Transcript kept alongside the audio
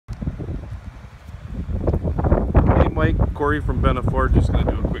Mike, Corey from Benafort. Just going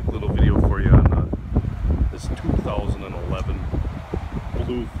to do a quick little video for you on this 2011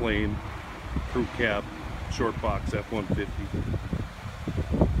 Blue Flame Crew Cab Short Box F-150.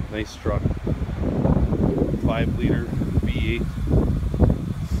 Nice truck. 5-liter V8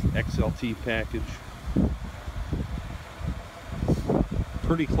 XLT package.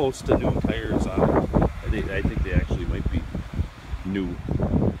 Pretty close to new tires on it. I think they actually might be new.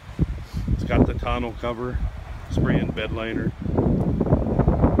 It's got the tonneau cover, spray and bed liner,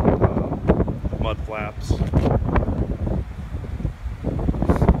 mud flaps,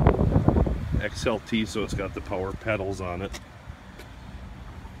 XLT, so it's got the power pedals on it,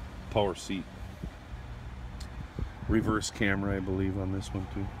 power seat, reverse camera I believe on this one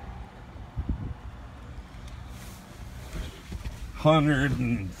too.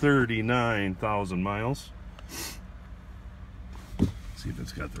 139,000 miles. See if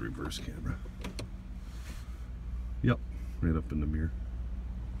it's got the reverse camera. Yep, right up in the mirror.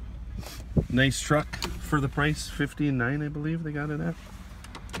 Nice truck for the price, $15,900 I believe they got it at.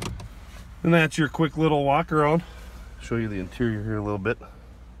 And that's your quick little walk around. Show you the interior here a little bit.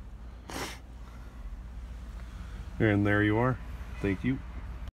 And there you are. Thank you.